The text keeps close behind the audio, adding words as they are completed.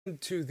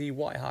To the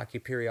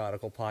WhyHockey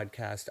periodical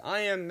podcast. I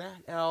am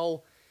Matt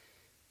L.,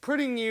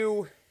 putting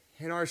you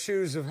in our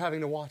shoes of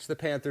having to watch the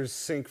Panthers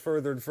sink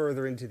further and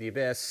further into the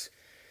abyss.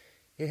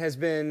 It has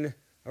been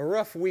a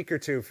rough week or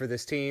two for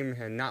this team,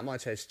 and not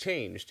much has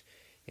changed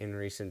in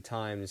recent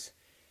times.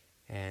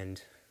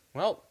 And,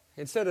 well,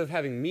 instead of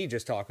having me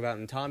just talk about it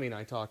and Tommy and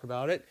I talk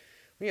about it,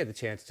 we had the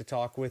chance to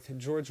talk with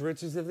George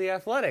Richards of The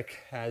Athletic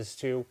as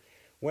to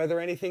whether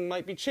anything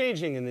might be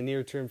changing in the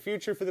near-term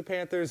future for the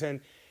Panthers,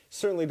 and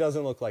certainly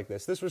doesn't look like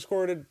this. This was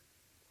recorded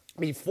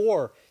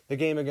before the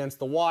game against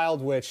the Wild,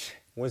 which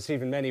was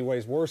even many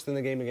ways worse than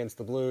the game against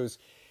the Blues.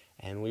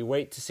 And we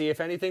wait to see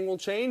if anything will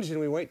change, and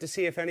we wait to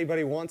see if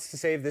anybody wants to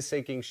save this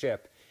sinking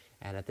ship.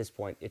 And at this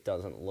point, it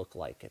doesn't look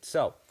like it.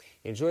 So,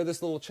 enjoy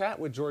this little chat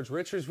with George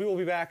Richards. We will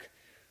be back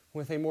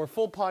with a more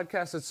full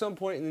podcast at some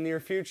point in the near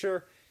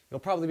future. It'll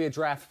probably be a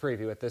draft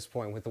preview at this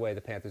point with the way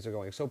the Panthers are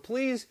going. So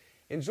please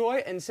enjoy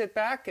and sit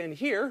back, and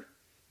here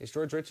is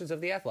George Richards of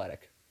The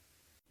Athletic.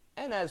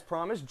 And as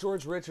promised,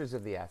 George Richards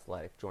of The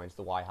Athletic joins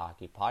the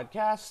WhyHockey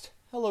podcast.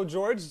 Hello,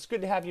 George. It's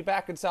good to have you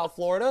back in South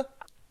Florida.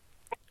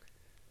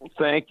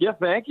 Thank you.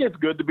 It's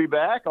good to be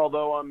back,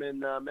 although I'm in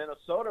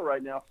Minnesota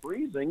right now,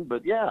 freezing.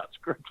 But, yeah, it's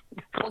great.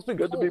 Well, it's been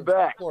good to cold be in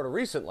back. South Florida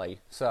recently,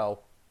 so.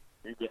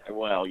 Yeah,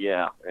 well,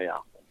 yeah.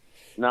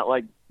 Not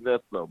like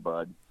this, though,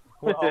 bud.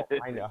 Well,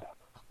 I know.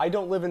 I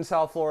don't live in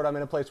South Florida. I'm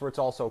in a place where it's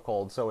also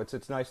cold, so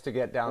it's nice to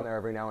get down there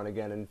every now and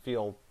again and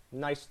feel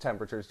nice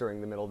temperatures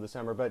during the middle of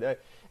December. But,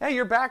 hey,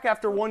 you're back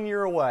after 1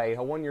 year away,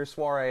 a one-year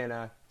soiree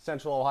in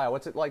Central Ohio.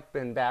 What's it like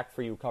been back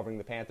for you covering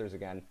the Panthers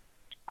again?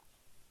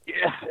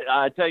 Yeah,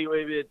 I tell you,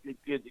 it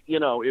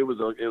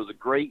was a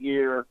great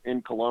year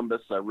in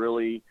Columbus. I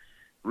really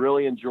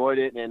enjoyed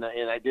it, and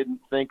I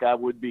didn't think I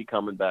would be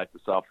coming back to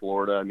South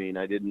Florida. I mean,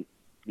 I didn't,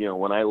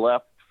 when I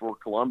left for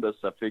Columbus,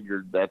 I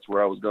figured that's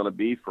where I was going to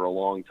be for a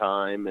long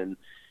time, and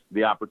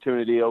the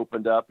opportunity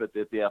opened up at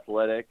the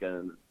Athletic,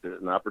 and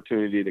there's an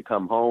opportunity to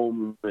come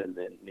home, and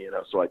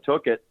so I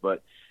took it.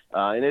 But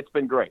and it's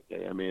been great.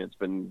 I mean, it's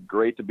been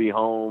great to be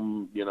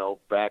home.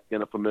 Back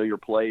in a familiar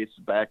place,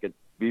 back at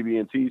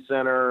BB&T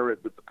Center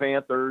with the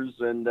Panthers,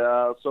 and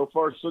so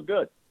far so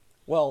good.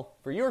 Well,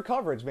 for your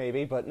coverage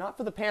maybe, but not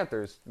for the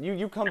Panthers.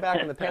 You come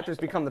back and the Panthers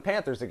become the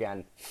Panthers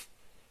again.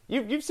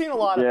 You've seen a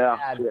lot of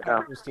bad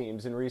Panthers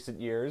teams in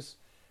recent years.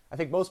 I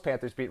think most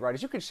Panthers beat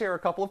writers. You could share a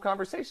couple of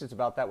conversations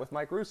about that with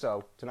Mike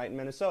Russo tonight in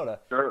Minnesota.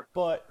 Sure.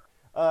 But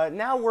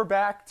now we're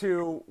back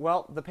to,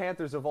 well, the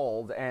Panthers of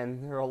old,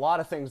 and there are a lot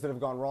of things that have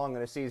gone wrong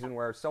in a season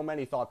where so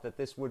many thought that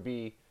this would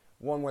be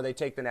one where they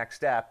take the next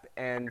step.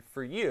 And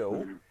for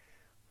you,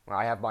 well,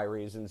 I have my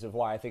reasons of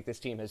why I think this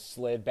team has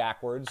slid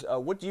backwards.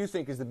 What do you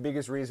think is the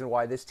biggest reason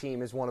why this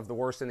team is one of the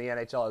worst in the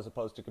NHL as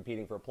opposed to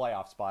competing for a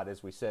playoff spot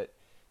as we sit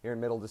here in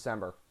middle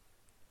December?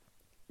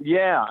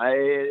 Yeah,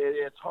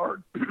 it's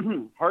hard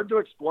hard to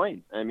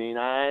explain. I mean,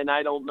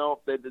 I don't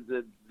know if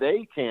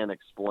they can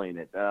explain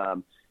it.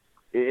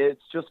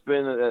 It's just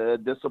been a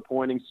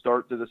disappointing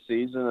start to the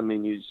season. I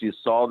mean, you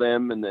saw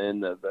them in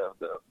the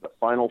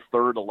final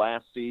third of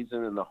last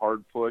season and the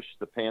hard push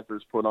the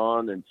Panthers put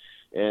on,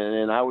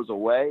 and I was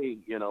away,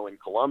 in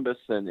Columbus,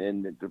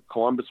 and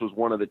Columbus was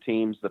one of the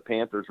teams the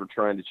Panthers were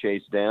trying to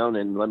chase down.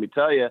 And let me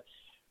tell you,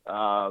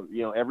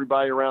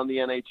 everybody around the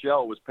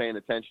NHL was paying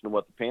attention to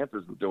what the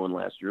Panthers were doing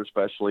last year,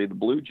 especially the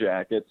Blue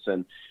Jackets.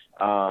 And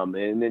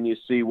then you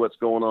see what's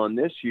going on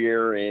this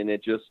year, and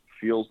it just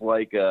feels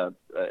like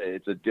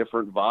it's a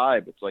different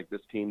vibe. It's like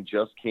this team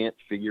just can't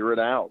figure it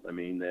out. I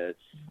mean,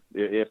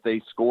 if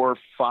they score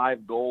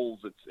 5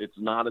 goals, it's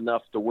not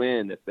enough to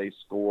win. If they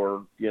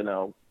score,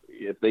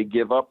 if they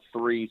give up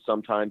 3,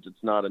 sometimes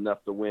it's not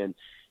enough to win.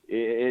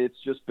 It's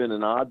just been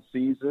an odd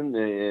season,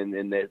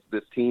 and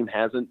this team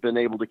hasn't been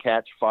able to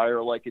catch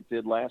fire like it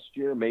did last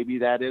year. Maybe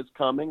that is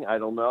coming. I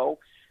don't know.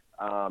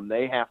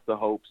 They have to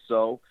hope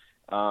so.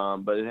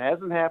 But it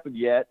hasn't happened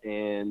yet,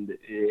 and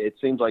it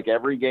seems like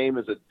every game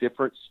is a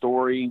different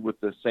story with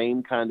the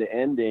same kind of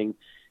ending.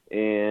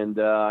 And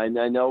I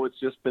know it's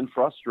just been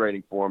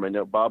frustrating for him. I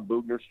know Bob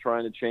Bugner's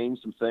trying to change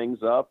some things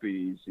up.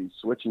 He's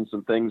switching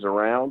some things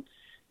around.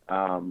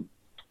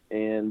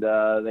 And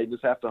they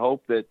just have to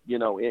hope that,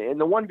 and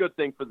the one good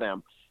thing for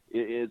them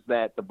is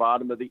that the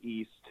bottom of the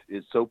East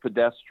is so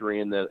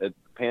pedestrian that if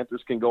the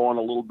Panthers can go on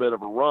a little bit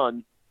of a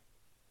run,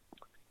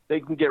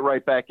 they can get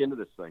right back into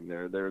this thing.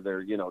 They're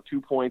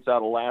 2 points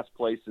out of last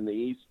place in the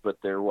East, but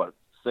they're 6-7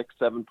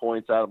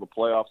 points out of a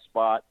playoff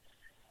spot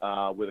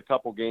with a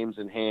couple games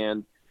in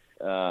hand.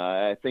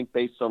 I think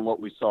based on what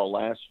we saw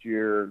last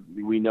year,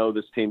 we know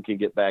this team can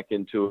get back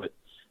into it.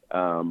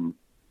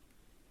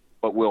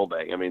 But will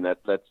they? I mean,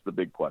 that's the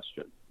big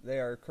question. They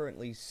are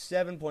currently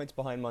 7 points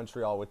behind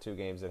Montreal with 2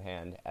 games at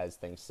hand as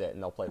things sit,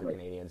 and they'll play the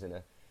Canadiens in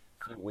a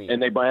few weeks.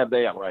 And they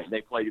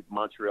played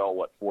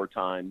Montreal, 4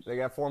 times? They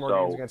got 4 more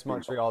games against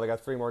Montreal. They got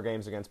 3 more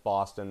games against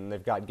Boston.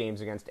 They've got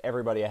games against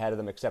everybody ahead of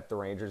them except the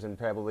Rangers, and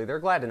probably they're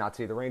glad to not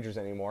see the Rangers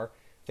anymore.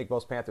 I think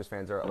most Panthers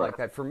fans are like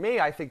that. For me,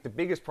 I think the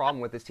biggest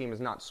problem with this team is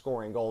not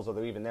scoring goals,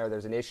 although even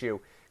there's an issue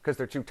because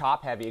they're too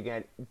top-heavy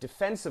again.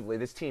 Defensively,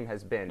 this team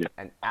has been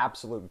an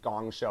absolute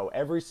gong show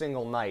every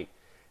single night.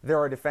 There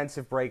are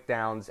defensive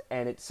breakdowns,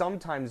 and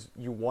sometimes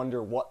you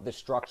wonder what the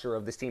structure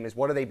of this team is.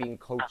 What are they being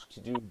coached to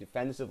do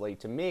defensively?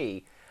 To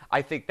me,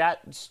 I think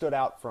that stood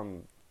out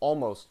from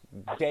almost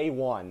day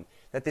one,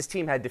 that this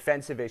team had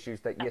defensive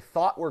issues that you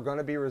thought were going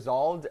to be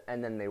resolved,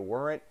 and then they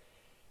weren't.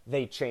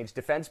 They changed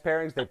defense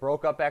pairings. They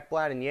broke up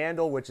Ekblad and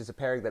Yandel, which is a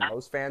pairing that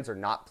most fans are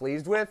not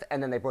pleased with,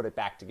 and then they put it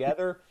back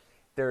together.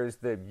 There's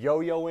the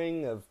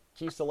yo-yoing of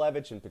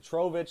Kiselevich and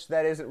Petrovic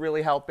that isn't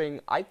really helping.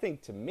 I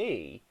think, to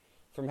me,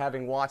 from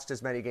having watched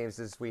as many games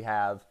as we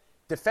have,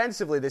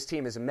 defensively this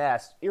team is a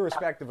mess,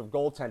 irrespective of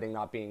goaltending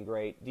not being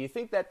great. Do you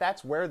think that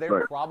that's where they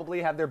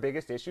probably have their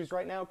biggest issues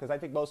right now? Because I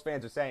think most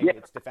fans are saying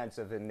it's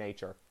defensive in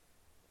nature.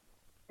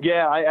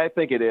 Yeah, I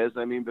think it is.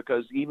 I mean,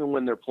 because even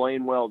when they're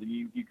playing well,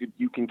 you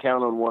can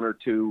count on one or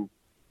two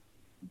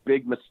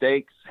big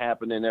mistakes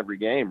happen in every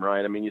game,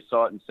 right? I mean, you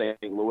saw it in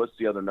St. Louis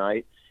the other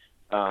night.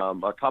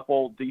 A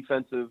couple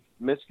defensive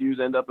miscues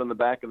end up in the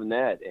back of the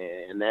net,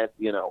 and that,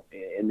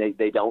 and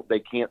they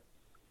can't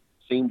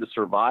seem to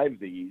survive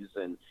these.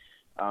 And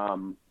I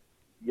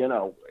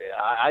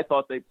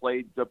thought they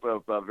played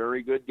a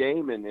very good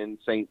game in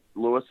St.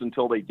 Louis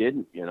until they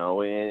didn't,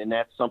 and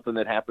that's something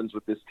that happens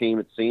with this team.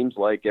 It seems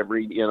like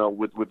every,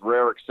 with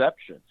rare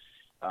exception.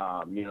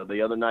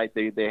 The other night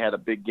they had a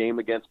big game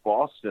against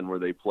Boston where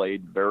they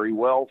played very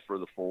well for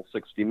the full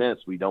 60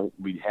 minutes. We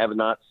have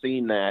not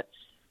seen that,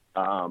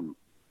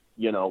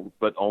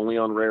 but only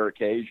on rare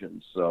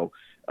occasions. So,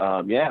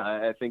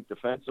 I think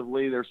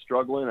defensively they're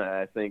struggling.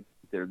 I think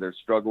they're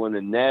struggling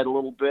in net a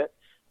little bit.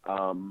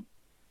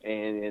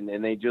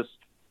 And they just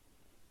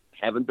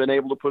haven't been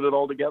able to put it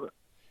all together.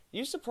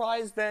 You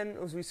surprised then,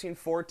 as we've seen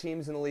 4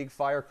 teams in the league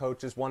fire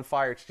coaches, 1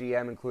 fire its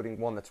GM, including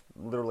one that's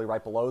literally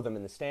right below them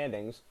in the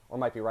standings, or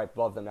might be right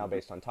above them now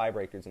based on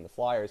tiebreakers in the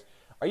Flyers.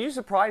 Are you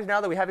surprised now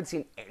that we haven't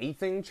seen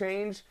anything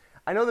change?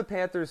 I know the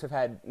Panthers have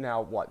had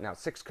now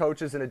 6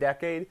 coaches in a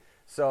decade,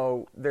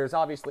 so there's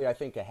obviously, I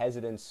think, a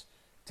hesitance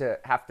to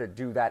have to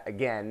do that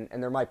again,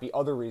 and there might be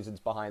other reasons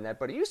behind that.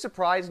 But are you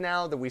surprised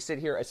now that we sit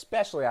here,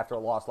 especially after a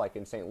loss like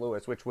in St.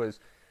 Louis, which was,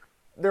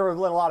 there were a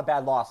lot of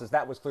bad losses.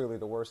 That was clearly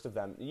the worst of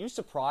them. Are you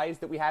surprised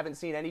that we haven't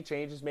seen any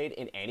changes made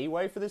in any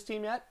way for this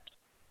team yet?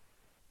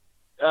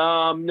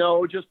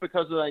 No, just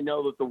because I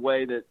know that the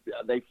way that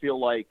they feel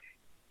like,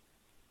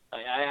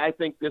 I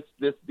think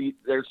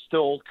they're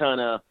still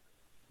kind of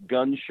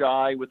gun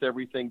shy with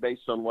everything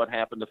based on what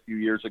happened a few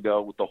years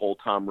ago with the whole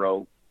Tom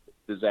Rowe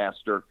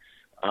disaster.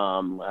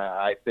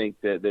 I think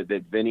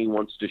that Vinny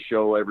wants to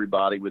show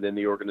everybody within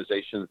the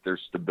organization that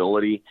there's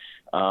stability.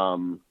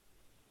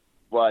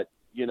 But,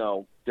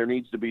 there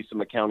needs to be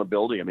some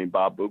accountability. I mean,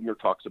 Bob Bugner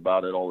talks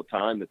about it all the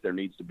time, that there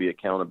needs to be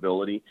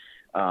accountability.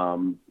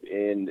 And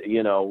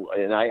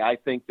I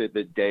think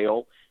that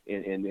Dale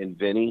and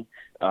Vinny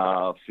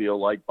feel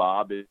like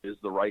Bob is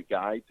the right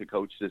guy to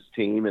coach this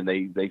team, and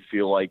they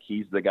feel like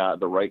he's the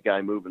right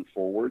guy moving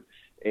forward.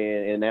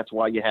 And that's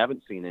why you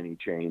haven't seen any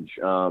change.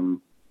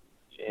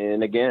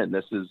 And again,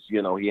 this is,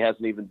 he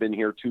hasn't even been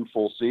here 2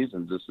 full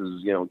seasons. This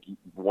is,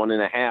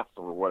 1.5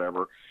 or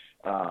whatever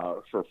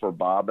for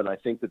Bob. And I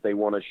think that they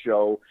want to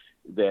show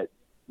that,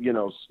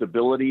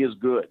 stability is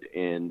good.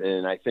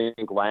 And I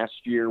think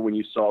last year when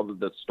you saw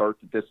the start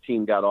that this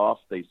team got off,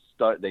 they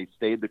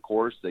stayed the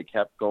course. They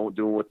kept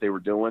doing what they were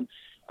doing.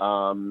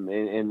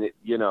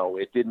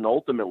 It didn't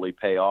ultimately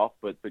pay off,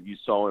 but you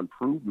saw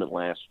improvement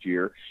last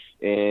year.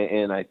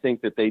 And I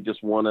think that they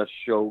just want to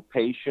show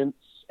patience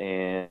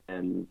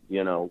and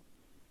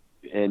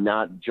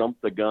not jump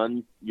the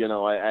gun.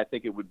 I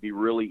think it would be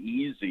really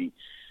easy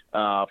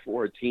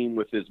for a team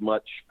with as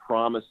much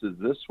promise as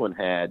this one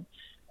had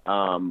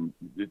to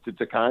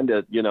kind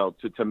of,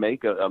 to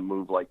make a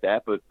move like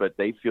that. But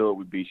they feel it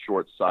would be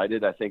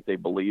short-sighted. I think they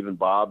believe in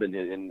Bob and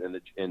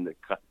the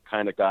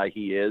kind of guy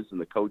he is and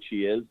the coach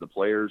he is. The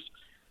players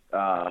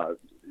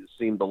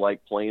seem to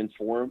like playing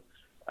for him.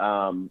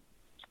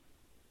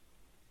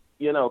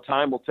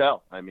 Time will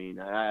tell. I mean,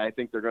 I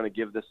think they're going to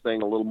give this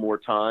thing a little more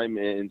time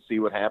and see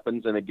what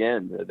happens. And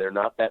again, they're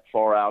not that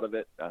far out of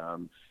it.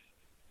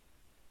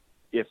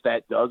 If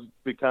that does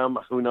become,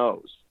 who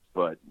knows?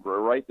 But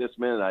right this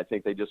minute, I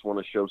think they just want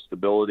to show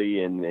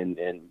stability and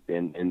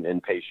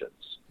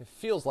patience. It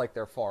feels like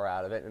they're far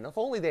out of it. And if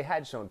only they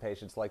had shown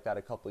patience like that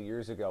a couple of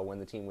years ago when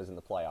the team was in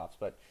the playoffs.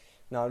 But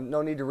no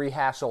need to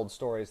rehash old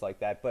stories like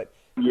that. But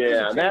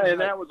yeah,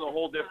 that was a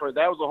whole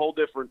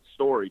different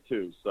story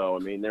too. So I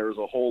mean, there was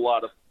a whole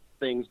lot of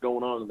things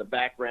going on in the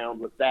background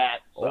with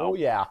that. So, oh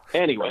yeah.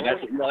 Anyway,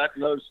 that's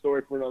another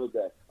story for another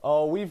day.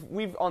 Oh,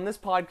 we've on this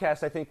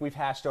podcast, I think we've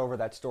hashed over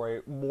that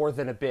story more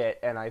than a bit,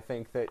 and I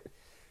think that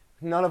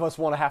none of us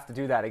want to have to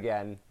do that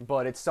again.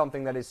 But it's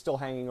something that is still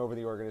hanging over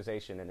the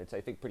organization, and it's,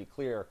 I think, pretty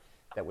clear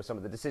that with some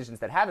of the decisions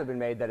that haven't been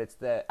made, that it's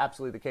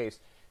absolutely the case.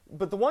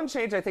 But the one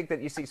change I think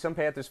that you see some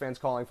Panthers fans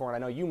calling for,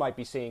 and I know you might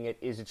be seeing it,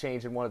 is a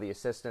change in one of the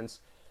assistants.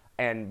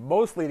 and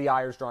mostly the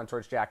ire is drawn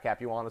towards Jack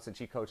Capuano since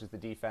he coaches the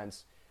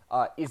defense.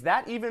 Is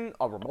that even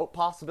a remote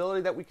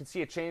possibility that we could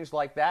see a change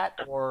like that,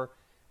 or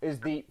is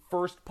the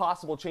first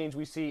possible change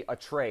we see a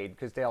trade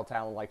because Dale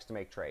Talon likes to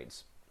make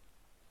trades?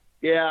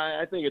 Yeah,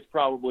 I think it's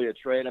probably a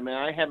trade. I mean,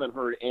 I haven't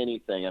heard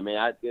anything. I mean,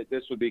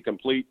 this would be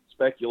complete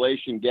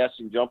speculation,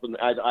 guessing, jumping.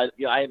 I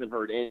haven't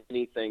heard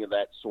anything of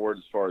that sort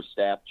as far as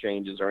staff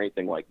changes or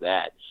anything like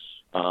that.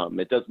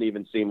 It doesn't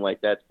even seem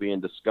like that's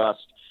being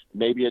discussed.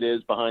 Maybe it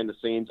is behind the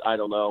scenes. I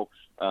don't know.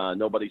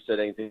 Nobody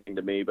said anything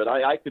to me, but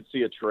I could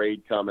see a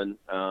trade coming.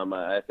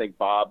 I think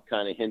Bob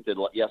kind of hinted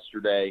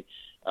yesterday.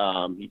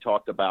 He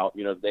talked about,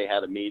 they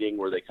had a meeting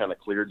where they kind of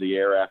cleared the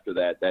air after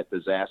that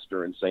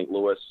disaster in St.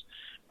 Louis.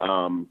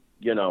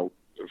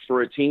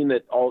 For a team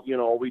that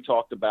all we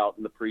talked about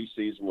in the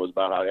preseason was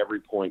about how every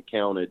point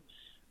counted.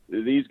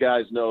 These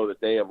guys know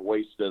that they have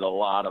wasted a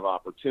lot of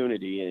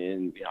opportunity,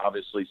 and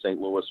obviously St.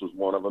 Louis was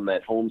one of them.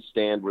 That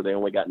homestand where they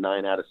only got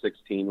 9 out of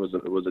 16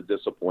 was a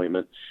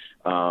disappointment.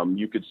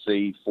 You could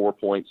see 4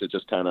 points that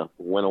just kind of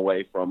went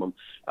away from them.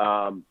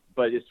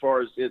 But as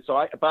far as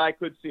I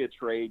could see a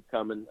trade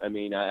coming. I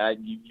mean,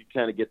 you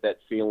kind of get that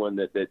feeling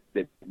that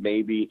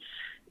maybe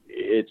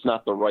it's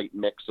not the right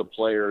mix of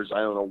players. I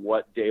don't know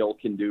what Dale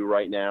can do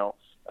right now.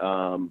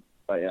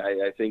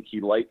 I think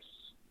he likes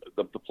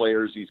the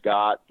players he's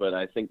got, but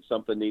I think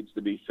something needs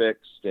to be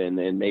fixed, and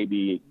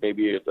maybe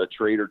a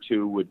trade or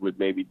two would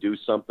maybe do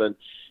something.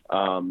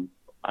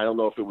 I don't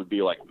know if it would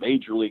be like a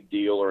major league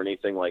deal or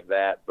anything like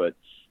that, but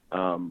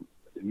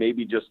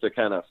maybe just to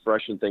kind of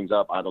freshen things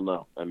up. I don't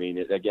know. I mean,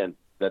 again,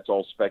 that's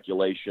all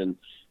speculation.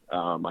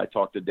 I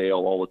talk to Dale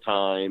all the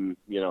time.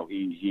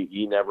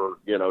 He never,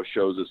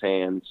 shows his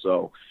hand.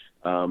 So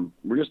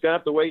we're just gonna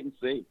have to wait and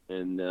see.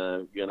 And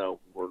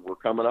we're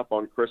coming up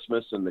on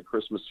Christmas and the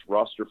Christmas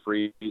roster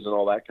freeze and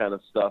all that kind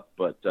of stuff.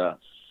 But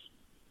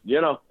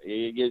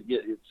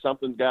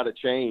something's got to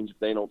change if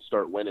they don't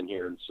start winning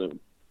here and soon.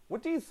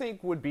 What do you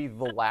think would be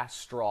the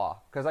last straw?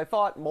 Because I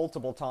thought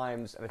multiple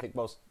times, and I think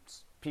most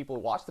people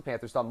who watch the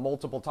Panthers thought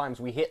multiple times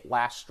we hit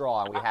last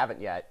straw, and we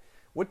haven't yet.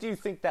 What do you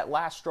think that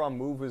last straw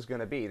move is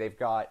going to be? They've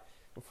got,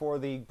 before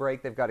the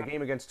break, they've got a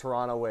game against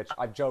Toronto, which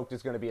I've joked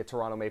is going to be a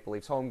Toronto Maple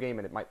Leafs home game,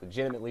 and it might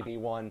legitimately be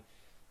one.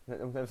 The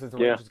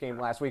Rangers game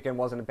last weekend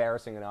wasn't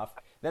embarrassing enough.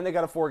 Then they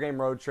got a 4-game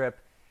road trip,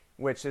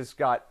 which has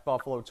got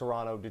Buffalo,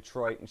 Toronto,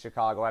 Detroit, and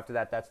Chicago. After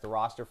that, that's the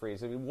roster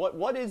freeze. I mean,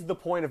 what is the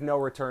point of no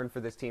return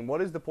for this team?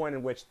 What is the point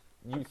in which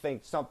you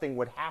think something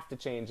would have to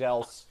change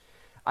else?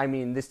 I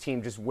mean, this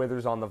team just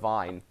withers on the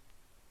vine.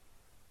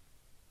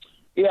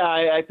 Yeah,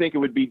 I think it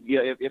would be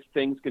if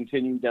things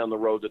continue down the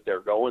road that they're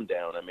going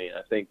down. I mean,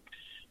 I think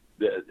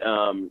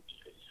that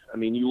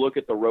you look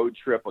at the road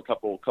trip a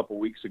couple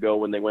weeks ago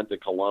when they went to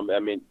Columbus. I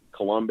mean,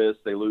 Columbus,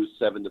 they lose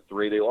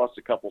 7-3. They lost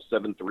a couple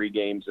 7-3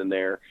 games in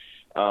there,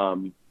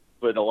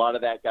 but a lot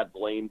of that got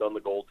blamed on the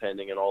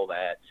goaltending and all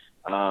that.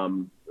 I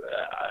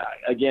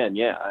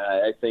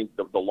think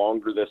the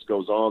longer this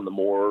goes on, the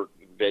more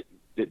that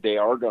they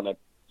are going to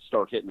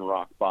start hitting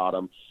rock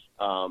bottom.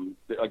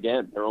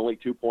 Again, they're only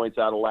 2 points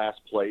out of last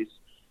place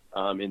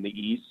in the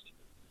East.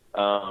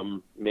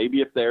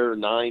 Maybe if they're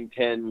 9,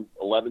 10,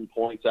 11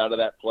 points out of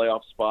that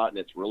playoff spot and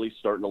it's really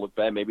starting to look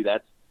bad, maybe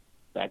that's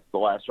the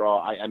last straw.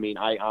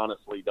 I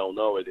honestly don't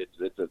know.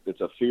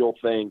 It's a feel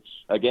thing.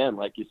 Again,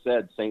 like you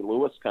said, St.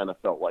 Louis kind of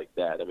felt like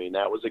that. I mean,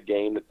 that was a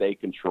game that they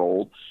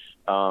controlled.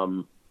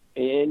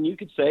 And you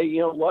could say,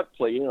 luck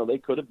play. They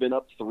could have been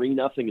up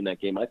 3-0 in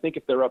that game. I think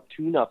if they're up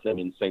 2-0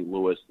 in St.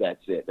 Louis, that's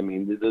it. I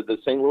mean, the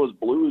St. Louis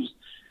Blues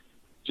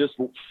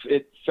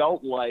it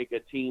felt like a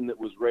team that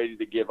was ready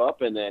to give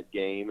up in that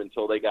game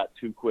until they got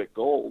 2 quick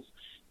goals.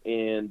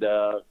 And,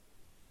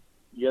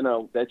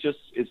 that just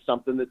is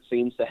something that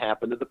seems to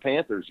happen to the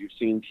Panthers. You've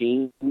seen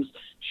teams,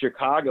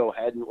 Chicago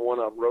hadn't won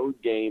a road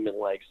game in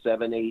like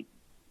 7, 8.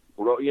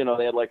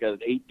 They had like an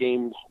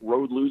 8-game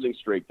road losing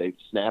streak. They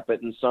snap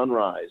it in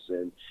Sunrise,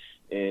 and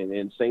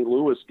St.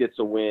 Louis gets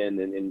a win,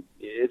 and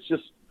it's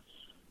just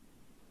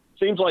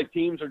seems like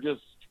teams are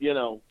just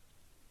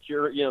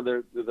cure.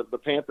 The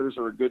Panthers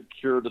are a good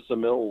cure to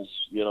some ills.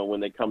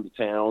 When they come to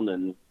town,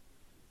 and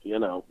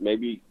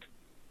maybe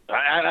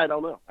I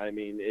don't know. I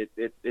mean,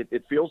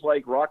 it feels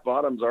like rock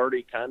bottom's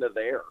already kind of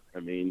there.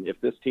 I mean,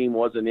 if this team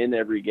wasn't in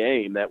every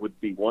game, that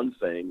would be one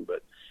thing,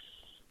 but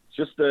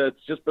it's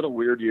just been a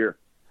weird year.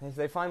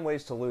 They find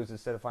ways to lose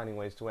instead of finding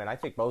ways to win. I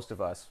think most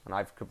of us, and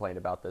I've complained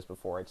about this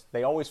before,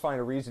 they always find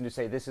a reason to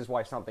say this is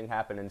why something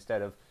happened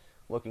instead of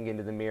looking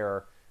into the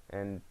mirror.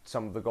 And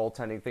some of the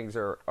goaltending things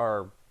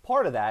are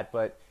part of that,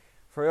 but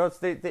for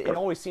us, it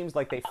always seems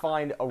like they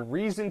find a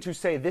reason to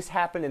say this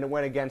happened and it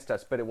went against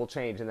us, but it will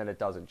change, and then it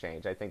doesn't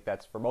change. I think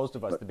that's, for most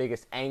of us, the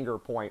biggest anger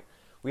point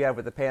we have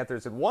with the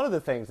Panthers. And one of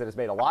the things that has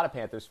made a lot of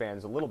Panthers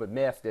fans a little bit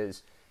miffed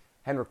is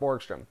Henrik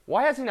Borgstrom.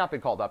 Why has he not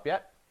been called up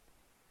yet?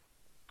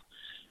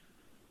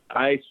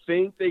 I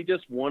think they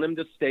just want him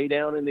to stay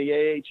down in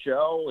the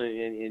AHL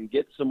and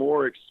get some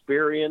more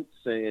experience.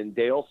 And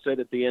Dale said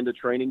at the end of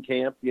training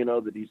camp,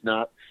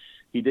 that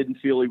he didn't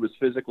feel he was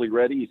physically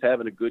ready. He's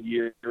having a good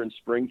year in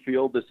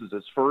Springfield. This is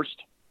his first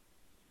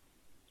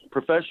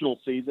professional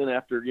season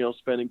after,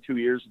 spending 2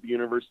 years at the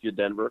University of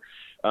Denver.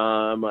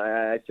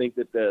 I think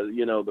that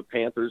the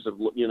Panthers have,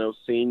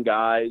 seen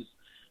guys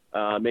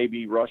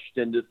maybe rushed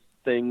into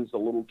things a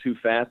little too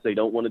fast. They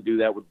don't want to do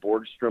that with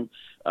Borgstrom.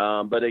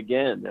 But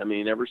again, I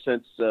mean, ever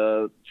since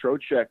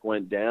Trocheck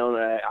went down,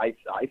 I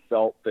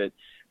felt that,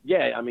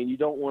 you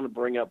don't want to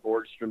bring up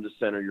Borgstrom to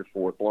center your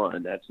fourth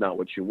line. That's not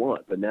what you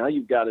want. But now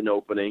you've got an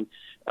opening,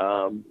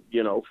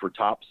 for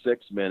top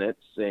 6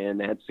 minutes,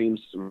 and that seems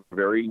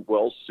very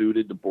well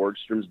suited to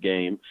Borgstrom's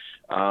game.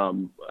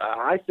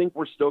 I think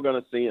we're still going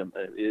to see him.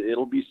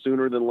 It'll be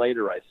sooner than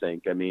later, I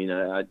think. I mean,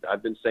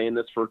 I've been saying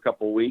this for a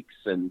couple of weeks,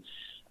 and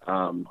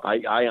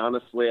I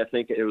honestly, I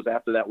think it was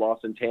after that loss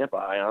in Tampa.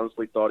 I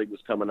honestly thought he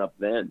was coming up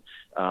then.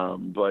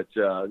 But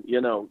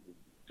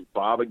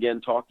Bob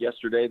again talked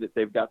yesterday that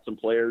they've got some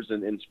players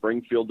in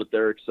Springfield that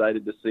they're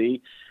excited to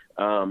see.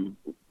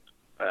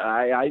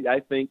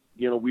 I think,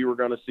 we were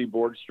going to see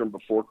Borgstrom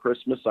before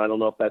Christmas. I don't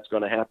know if that's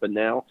going to happen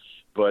now,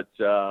 but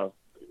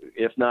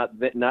if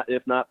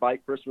not by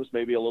Christmas,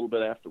 maybe a little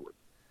bit afterward.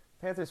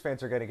 Panthers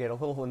fans are going to get a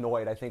little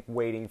annoyed, I think,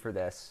 waiting for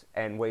this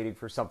and waiting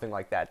for something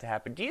like that to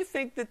happen. Do you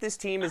think that this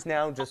team is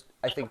now just,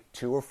 I think,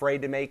 too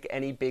afraid to make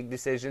any big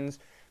decisions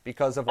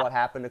because of what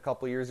happened a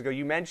couple of years ago?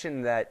 You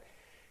mentioned that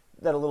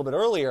a little bit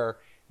earlier,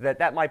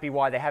 that might be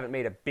why they haven't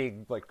made a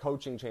big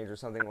coaching change or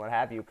something, what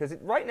have you. Because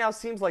it right now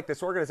seems like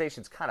this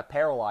organization's kind of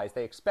paralyzed.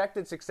 They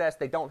expected success,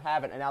 they don't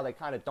have it, and now they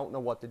kind of don't know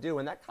what to do.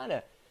 And that kind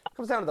of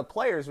comes down to the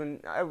players. When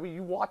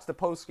you watch the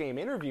post-game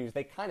interviews,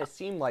 they kind of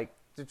seem like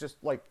they're just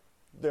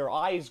their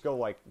eyes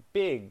go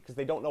big because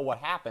they don't know what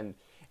happened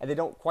and they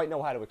don't quite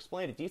know how to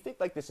explain it. Do you think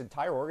this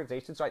entire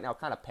organization's right now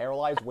kind of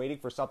paralyzed, waiting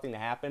for something to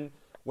happen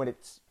when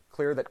it's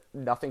clear that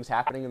nothing's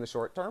happening in the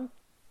short term?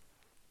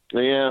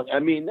 Yeah, I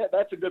mean,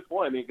 that's a good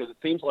point. I mean, because it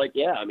seems like,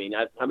 how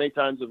many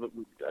times have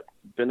I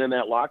been in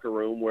that locker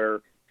room where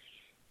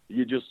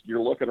you're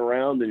looking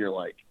around and you're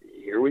like,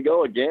 here we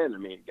go again. I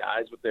mean,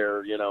 guys with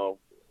their,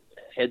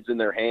 heads in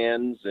their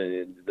hands,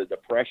 and the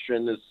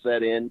depression is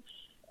set in.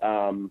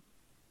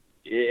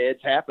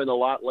 It's happened a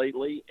lot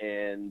lately,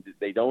 and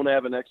they don't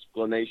have an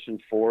explanation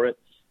for it.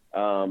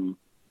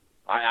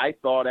 I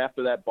thought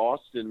after that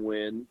Boston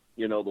win,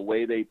 the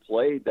way they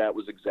played, that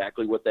was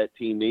exactly what that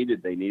team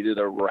needed. They needed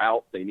a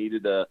route. They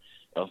needed a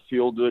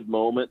feel-good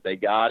moment. They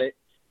got it.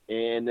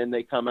 And then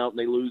they come out and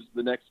they lose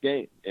the next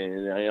game.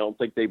 And I don't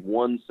think they've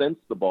won since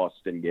the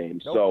Boston game.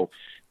 Nope.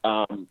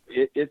 So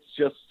it's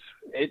just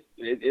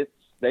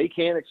they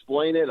can't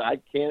explain it. I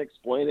can't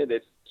explain it.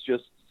 It's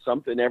just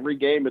something. Every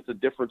game it's a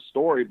different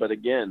story, but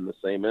again, the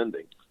same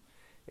ending.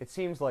 It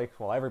seems like,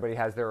 everybody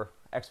has their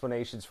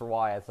explanations for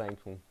why, I think.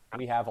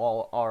 We have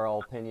all our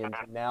opinions.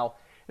 Now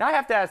I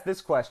have to ask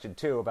this question,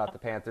 too, about the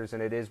Panthers,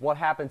 and it is, what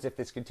happens if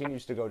this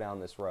continues to go down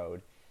this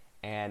road?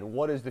 And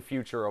what is the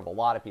future of a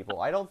lot of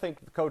people? I don't think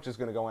the coach is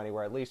going to go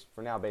anywhere, at least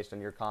for now, based on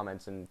your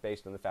comments and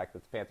based on the fact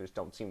that the Panthers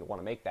don't seem to want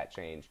to make that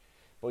change.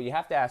 But you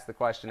have to ask the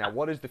question now,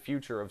 what is the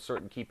future of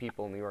certain key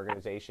people in the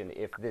organization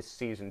if this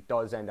season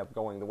does end up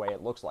going the way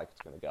it looks like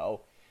it's going to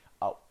go?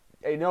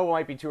 I know it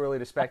might be too early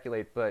to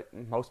speculate, but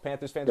most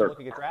Panthers fans are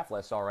looking at draft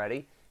lists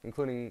already,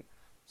 including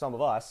some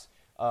of us.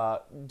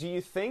 Do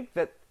you think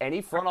that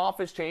any front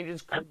office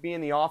changes could be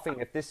in the offing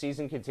if this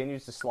season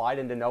continues to slide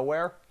into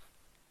nowhere?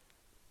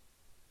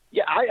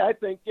 Yeah, I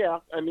think,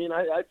 I mean,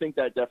 I think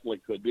that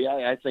definitely could be.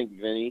 I think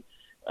Vinny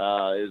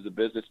is a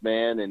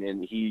businessman,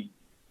 and he,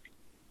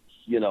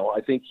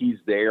 I think he's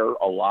there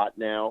a lot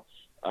now.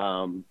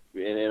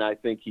 And I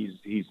think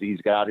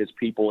he's got his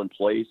people in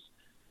place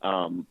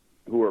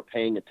who are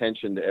paying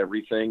attention to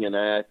everything. And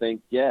I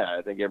think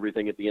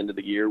everything at the end of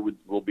the year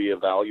will be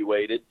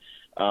evaluated.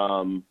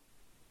 And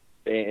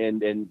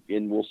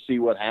we'll see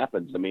what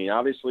happens. I mean,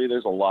 obviously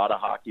there's a lot of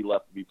hockey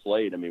left to be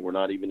played. I mean, we're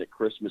not even at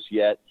Christmas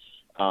yet.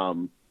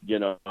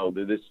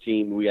 This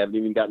team, we haven't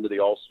even gotten to the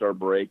All-Star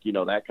break,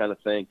 that kind of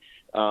thing.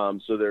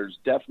 So there's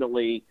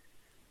definitely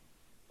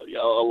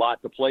a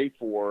lot to play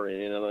for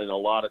and a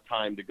lot of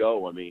time to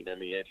go. I mean,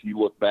 if you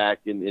look back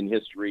in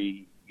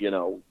history,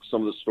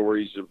 some of the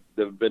stories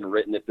that have been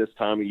written at this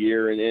time of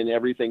year, and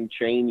everything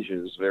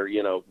changes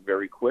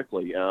very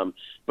quickly.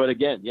 But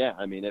again,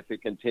 if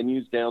it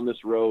continues down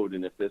this road,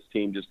 and if this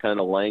team just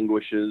kind of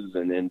languishes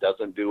and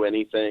doesn't do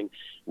anything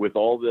with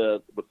all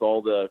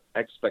the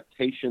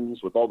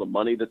expectations, with all the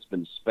money that's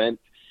been spent,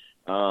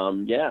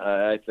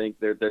 I think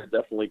there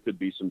definitely could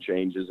be some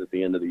changes at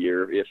the end of the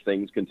year if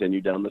things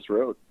continue down this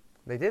road.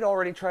 They did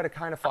already try to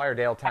kind of fire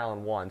Dale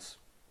Talon once,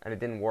 and it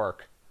didn't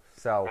work.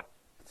 So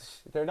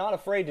they're not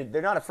afraid to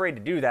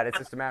do that. It's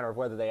just a matter of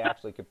whether they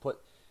actually could put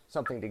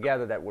something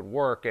together that would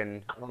work.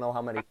 And I don't know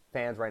how many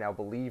fans right now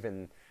believe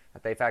in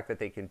the fact that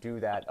they can do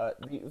that.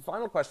 The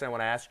final question I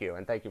want to ask you,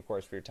 and thank you, of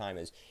course, for your time,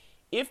 is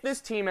if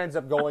this team ends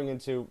up going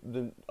into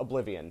the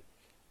oblivion,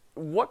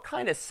 what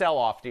kind of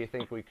sell-off do you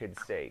think we could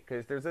see?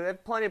 Because there's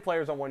plenty of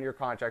players on one-year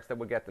contracts that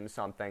would get them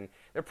something.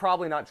 They're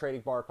probably not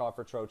trading Barkov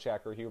or Trocheck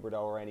or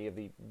Huberdeau or any of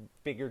the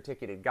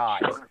bigger-ticketed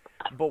guys.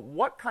 But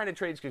what kind of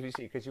trades could we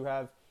see? Because you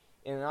have,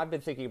 and I've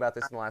been thinking about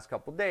this in the last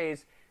couple of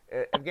days,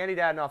 Evgeny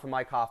Dadonov and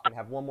Mike Hoffman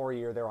have one more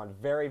year. They're on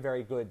very,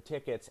 very good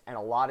tickets, and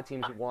a lot of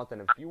teams would want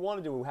them. If you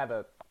wanted to have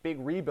a big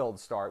rebuild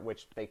start,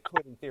 which they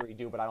could in theory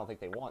do, but I don't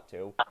think they want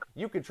to,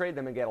 you could trade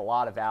them and get a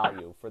lot of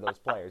value for those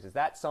players. Is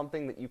that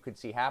something that you could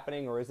see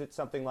happening, or is it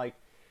something like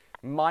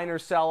minor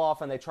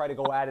sell-off and they try to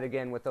go at it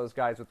again with those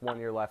guys with 1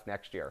 year left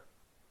next year?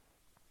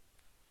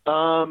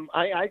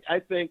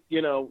 I think,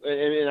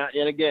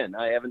 and again,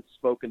 I haven't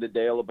spoken to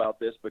Dale about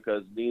this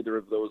because neither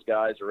of those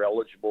guys are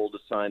eligible to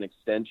sign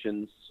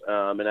extensions.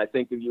 And I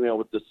think,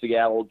 with the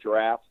Seattle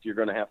draft, you're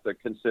going to have to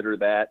consider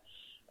that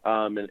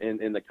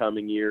in the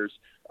coming years.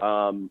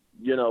 The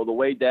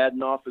way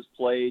Dadonov has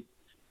played,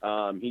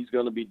 he's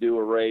going to be due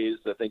a raise.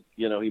 I think,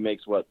 he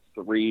makes $3.5,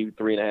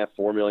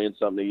 $4 million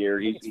something a year.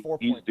 He's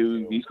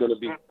due. He's going to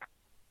be.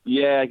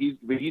 Yeah, he's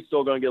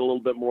still going to get a little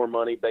bit more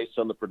money based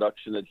on the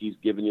production that he's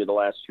given you the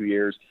last 2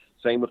 years.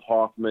 Same with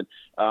Hoffman.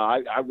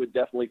 I would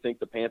definitely think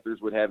the Panthers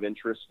would have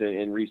interest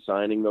in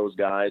re-signing those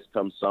guys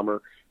come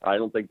summer. I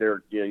don't think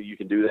you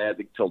can do that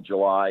until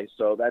July,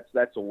 so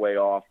that's a way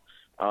off.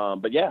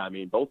 But yeah, I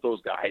mean, both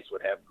those guys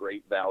would have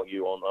great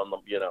value on the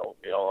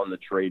on the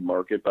trade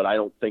market. But I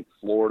don't think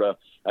Florida.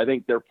 I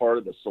think they're part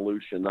of the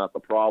solution, not the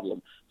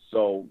problem.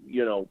 So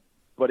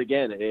But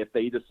again, if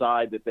they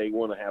decide that they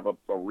want to have a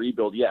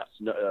rebuild, yes,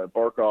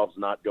 Barkov's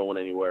not going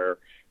anywhere.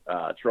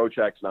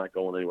 Trocheck's not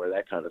going anywhere,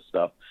 that kind of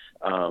stuff.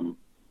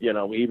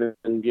 Even,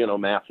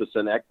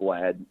 Matheson,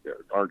 Ekblad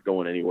aren't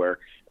going anywhere.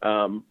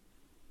 Yandel,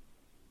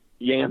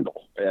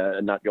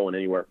 not going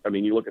anywhere. I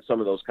mean, you look at some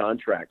of those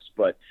contracts,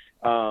 but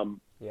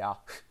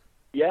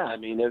yeah, I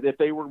mean, if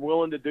they were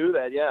willing to do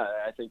that, yeah,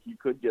 I think you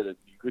could get a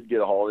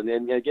haul. And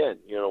then again,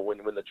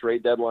 when the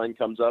trade deadline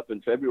comes up in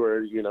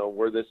February,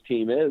 where this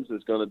team is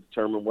going to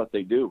determine what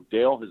they do.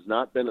 Dale has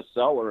not been a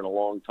seller in a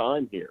long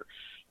time here,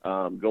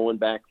 going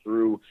back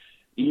through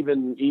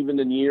even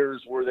in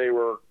years where they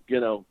were,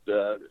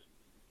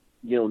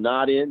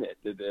 not in it,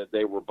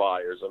 they were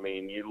buyers. I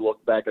mean, you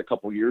look back a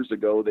couple years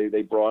ago,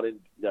 they brought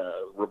in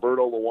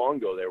Roberto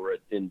Luongo. They were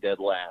in dead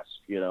last.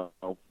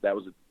 That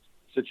was a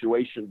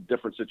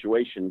different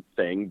situation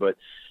thing, but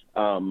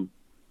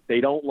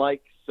they don't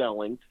like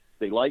selling.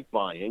 They like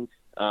buying.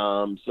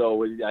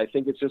 So I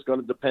think it's just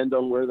going to depend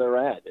on where they're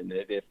at. And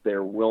if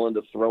they're willing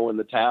to throw in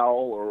the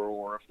towel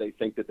or if they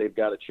think that they've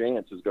got a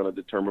chance is going to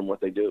determine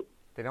what they do.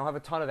 They don't have a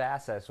ton of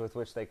assets with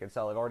which they can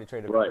sell. They've already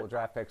traded a couple of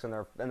draft picks, and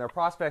their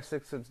prospects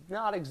is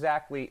not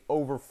exactly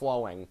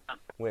overflowing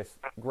with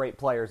great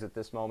players at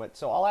this moment.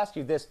 So I'll ask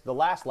you the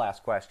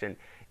last question.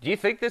 Do you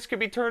think this could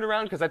be turned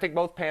around? Because I think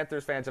most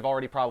Panthers fans have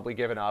already probably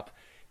given up.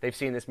 They've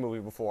seen this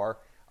movie before.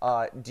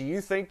 Do you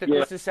think that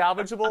this is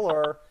salvageable?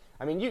 Or,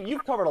 I mean,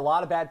 you've covered a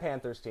lot of bad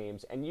Panthers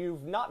teams, and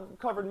you've not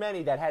covered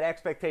many that had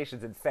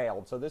expectations and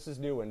failed. So this is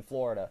new in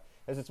Florida,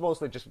 as it's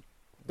mostly just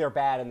they're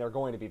bad and they're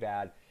going to be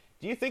bad.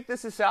 Do you think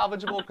this is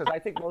salvageable? Because I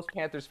think most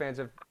Panthers fans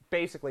have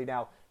basically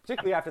now,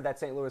 particularly after that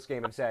St. Louis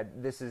game, have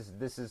said this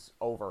is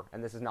over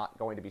and this is not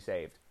going to be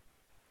saved.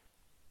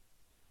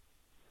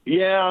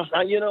 Yeah,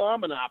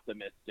 I'm an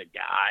optimistic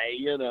guy.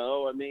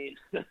 I mean,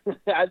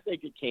 I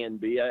think it can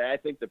be. I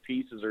think the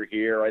pieces are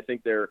here. I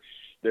think there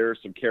are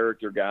some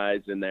character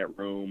guys in that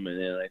room,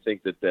 and I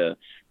think that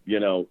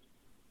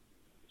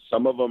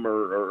some of them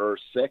are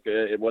sick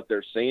at what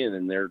they're seeing,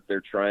 and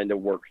they're trying to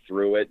work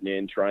through it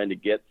and trying to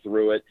get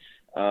through it.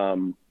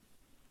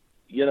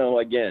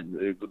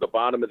 Again, the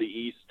bottom of the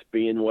East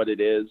being what it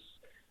is,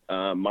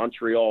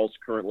 Montreal's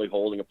currently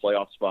holding a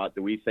playoff spot.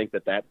 Do we think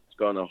that that's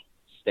going to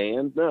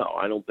stand? No,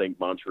 I don't think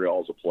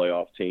Montreal's a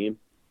playoff team.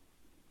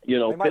 They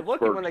might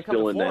look at when they come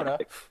to Florida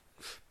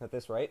at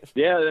this rate.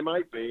 Yeah, they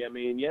might be. I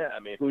mean,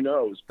 who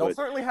knows? They'll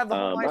certainly have the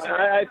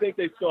I think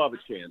they still have a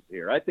chance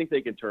here. I think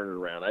they can turn it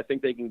around. I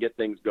think they can get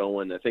things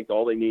going. I think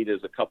all they need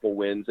is a couple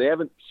wins. They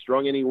haven't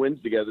strung any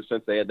wins together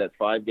since they had that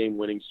 5-game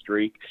winning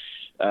streak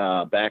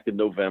back in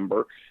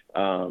November,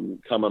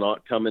 coming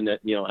out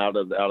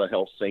of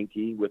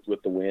Helsinki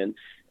with the win.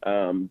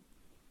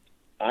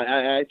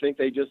 I think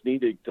they just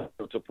need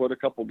to put a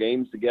couple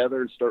games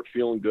together and start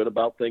feeling good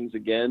about things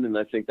again. And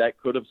I think that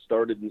could have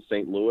started in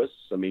St. Louis.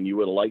 I mean, you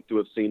would have liked to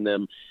have seen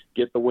them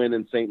get the win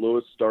in St.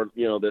 Louis, start,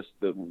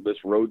 this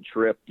road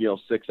trip,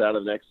 6 out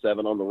of the next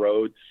 7 on the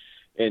road,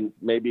 and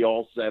maybe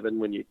all 7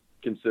 when you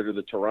consider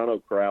the Toronto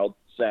crowd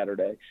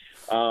Saturday.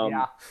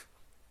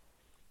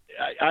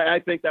 I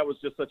think that was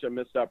just such a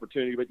missed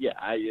opportunity. But,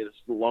 it's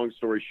long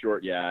story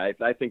short,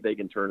 I think they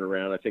can turn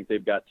around. I think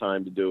they've got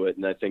time to do it,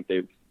 and I think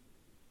they've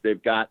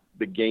got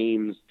the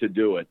games to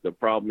do it. The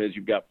problem is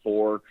you've got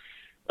 4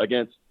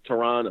 against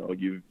Toronto.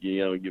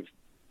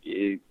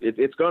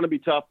 It's going to be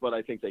tough, but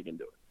I think they can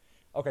do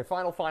it. Okay,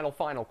 final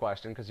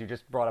question, because you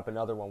just brought up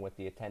another one with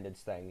the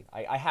attendance thing.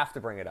 I have to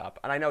bring it up,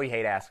 and I know you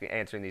hate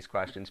answering these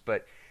questions,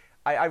 but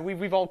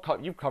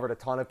you've covered a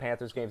ton of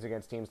Panthers games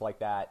against teams like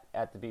that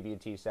at the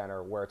BB&T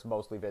Center, where it's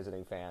mostly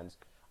visiting fans.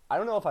 I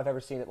don't know if I've ever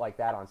seen it like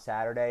that on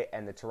Saturday,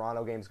 and the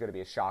Toronto game is going to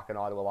be a shock and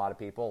awe to a lot of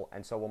people,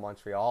 and so will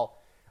Montreal.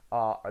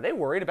 Are they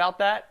worried about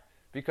that?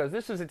 because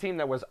this is a team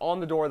that was on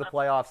the door of the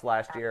playoffs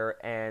last year,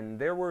 and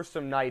there were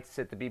some nights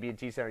at the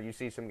BB&T Center you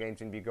see some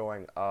games and be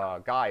going,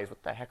 guys,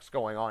 what the heck's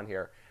going on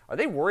here? Are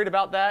they worried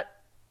about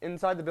that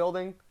inside the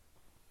building?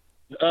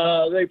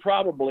 They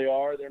probably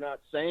are. They're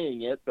not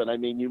saying it, but I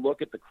mean, you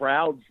look at the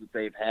crowds that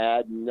they've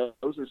had, and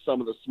those are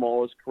some of the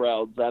smallest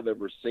crowds I've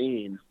ever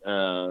seen.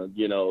 There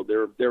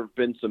have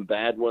been some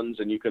bad ones,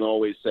 and you can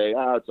always say,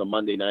 it's a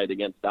Monday night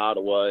against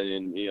Ottawa,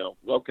 and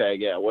okay,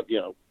 yeah,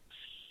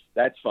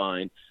 that's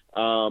fine.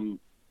 I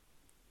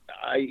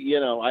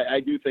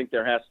do think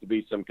there has to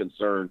be some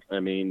concern.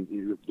 I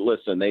mean,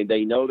 listen,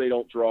 they know they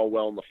don't draw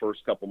well in the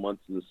first couple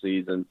months of the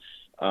season.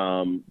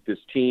 This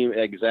team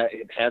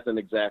hasn't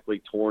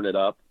exactly torn it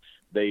up.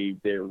 They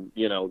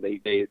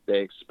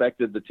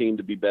expected the team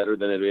to be better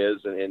than it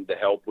is and to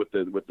help with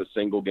the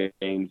single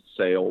game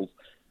sales.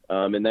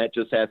 And that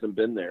just hasn't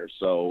been there.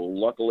 So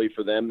luckily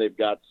for them, they've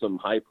got some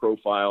high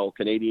profile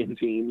Canadian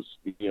teams,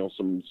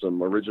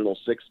 some original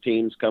six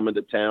teams coming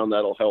to town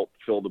that'll help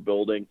fill the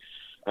building.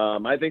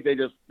 I think they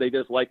just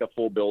like a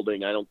full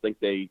building. I don't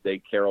think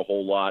they care a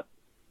whole lot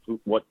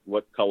what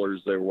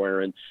colors they're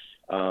wearing.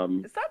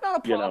 Is that not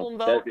a problem,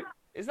 though?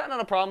 Is that not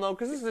a problem, though?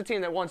 Because this is a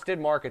team that once did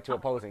market to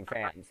opposing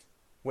fans,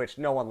 which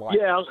no one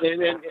liked. Yeah,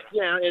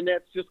 and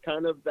that's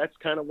kind of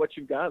what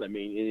you got. I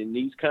mean, in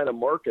these kind of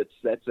markets,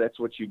 that's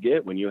what you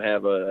get when you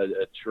have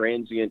a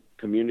transient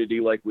community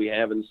like we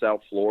have in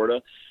South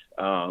Florida,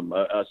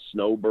 a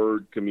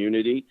snowbird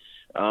community.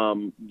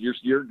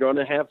 You're going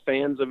to have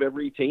fans of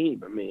every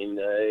team. I mean,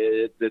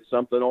 it's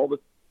something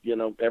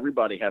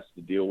everybody has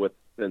to deal with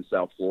in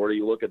South Florida.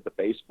 You look at the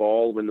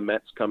baseball when the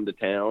Mets come to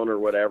town or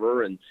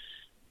whatever, and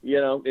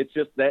that's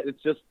just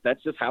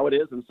how it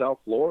is in South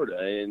Florida.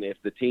 And if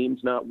the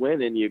team's not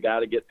winning, you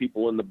got to get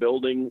people in the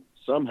building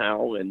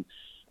somehow. And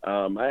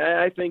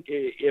I think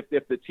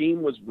if the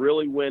team was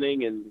really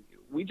winning, and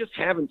we just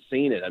haven't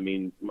seen it. I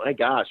mean, my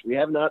gosh, we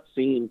have not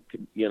seen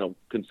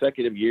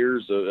consecutive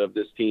years of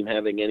this team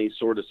having any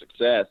sort of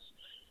success.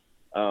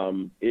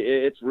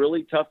 It's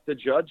really tough to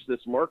judge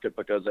this market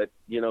because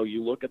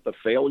you look at the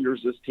failures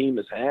this team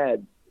has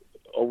had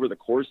over the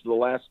course of the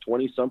last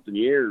 20-something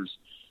years.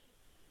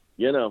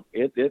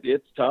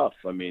 It's tough.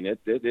 I mean,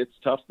 it's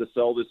tough to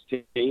sell this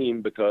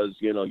team because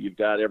you've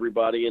got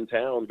everybody in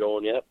town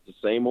going, yep, the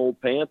same old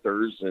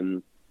Panthers,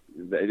 and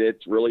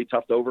it's really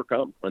tough to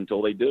overcome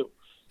until they do.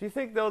 Do you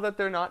think, though, that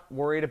they're not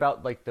worried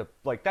about,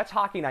 that's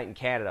Hockey Night in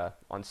Canada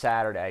on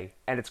Saturday,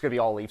 and it's going to be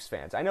all Leafs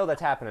fans? I know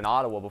that's happened in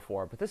Ottawa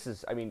before, but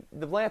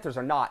the Panthers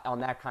are not on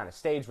that kind of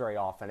stage very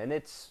often, and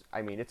it's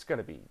going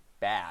to be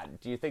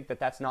bad. Do you think that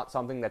that's not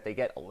something that they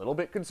get a little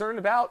bit concerned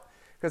about?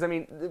 Because,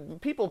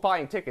 people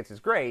buying tickets is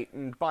great,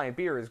 and buying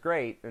beer is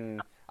great,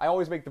 and I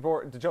always make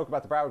the joke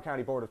about the Broward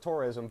County Board of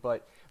Tourism,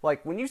 but,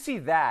 when you see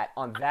that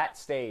on that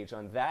stage,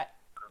 on that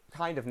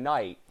kind of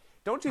night,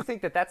 don't you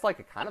think that that's like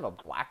a kind of a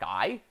black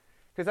eye?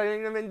 Because,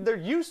 they're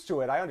used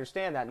to it. I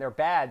understand that, and they're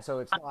bad, so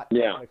it's not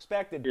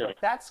unexpected. Yeah. But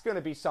that's going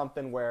to be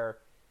something where,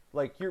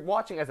 you're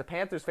watching as a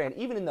Panthers fan,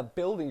 even in the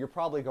building, you're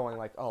probably going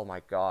oh,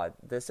 my God,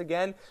 this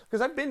again? Because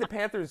I've been to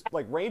Panthers,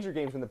 Ranger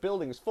games when the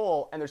building is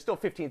full, and there's still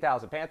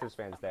 15,000 Panthers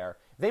fans there.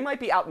 They might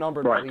be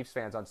outnumbered by Leafs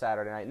fans on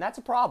Saturday night, and that's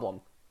a problem.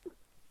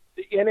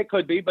 And it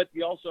could be, but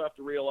you also have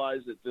to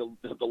realize that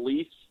the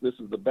Leafs, this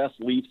is the best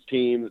Leafs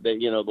team that,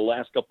 the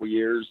last couple of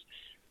years.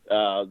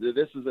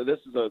 This is a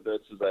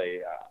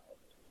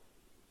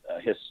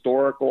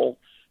historical,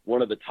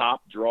 one of the top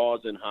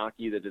draws in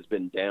hockey that has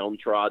been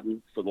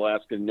downtrodden for the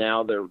last. And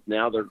now they're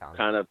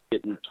kind of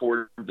getting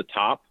toward the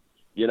top,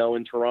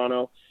 in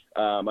Toronto.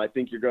 I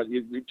think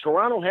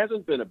Toronto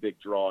hasn't been a big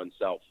draw in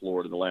South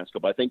Florida the last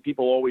couple. I think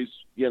people always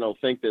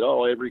think that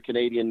every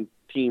Canadian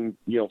team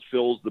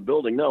fills the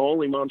building. No,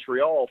 only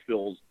Montreal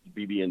fills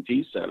the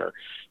BB&T Center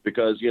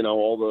because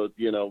all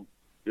the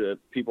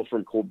people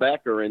from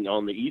Quebec are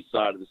on the east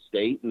side of the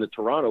state, and the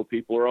Toronto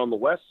people are on the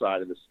west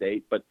side of the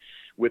state. But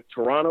with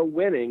Toronto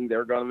winning,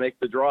 they're going to make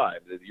the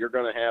drive. You're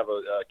going to have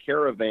a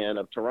caravan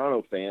of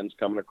Toronto fans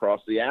coming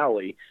across the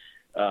alley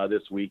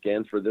this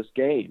weekend for this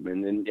game.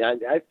 And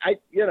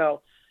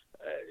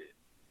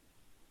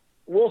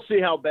we'll see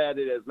how bad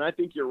it is. And I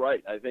think you're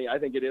right. I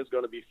think it is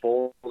going to be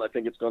full. I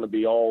think it's going to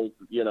be all,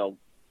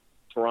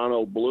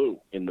 Toronto blue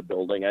in the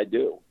building. I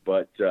do.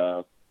 But,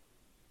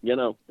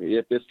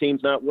 if this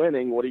team's not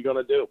winning, what are you going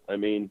to do? I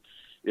mean,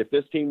 if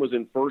this team was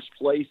in first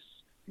place,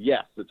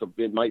 yes,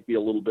 it might be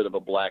a little bit of a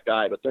black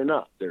eye, but they're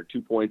not. They're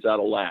 2 points out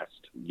of last.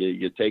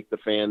 You take the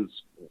fans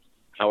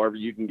however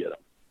you can get them.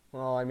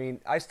 Well,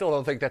 I still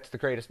don't think that's the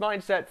greatest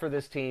mindset for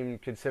this team,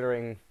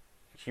 considering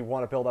you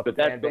want to build up a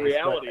fan base. But that's the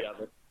reality of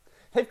it.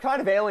 They've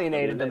kind of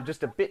alienated them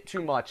just a bit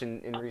too much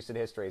in recent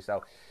history.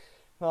 So,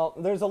 well,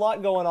 there's a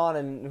lot going on,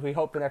 and we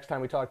hope the next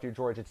time we talk to you,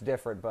 George, it's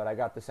different. But I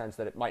got the sense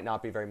that it might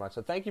not be very much.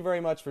 So thank you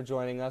very much for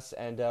joining us,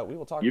 and we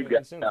will talk to you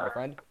again soon, my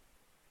friend.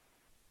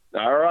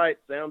 All right.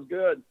 Sounds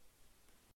good.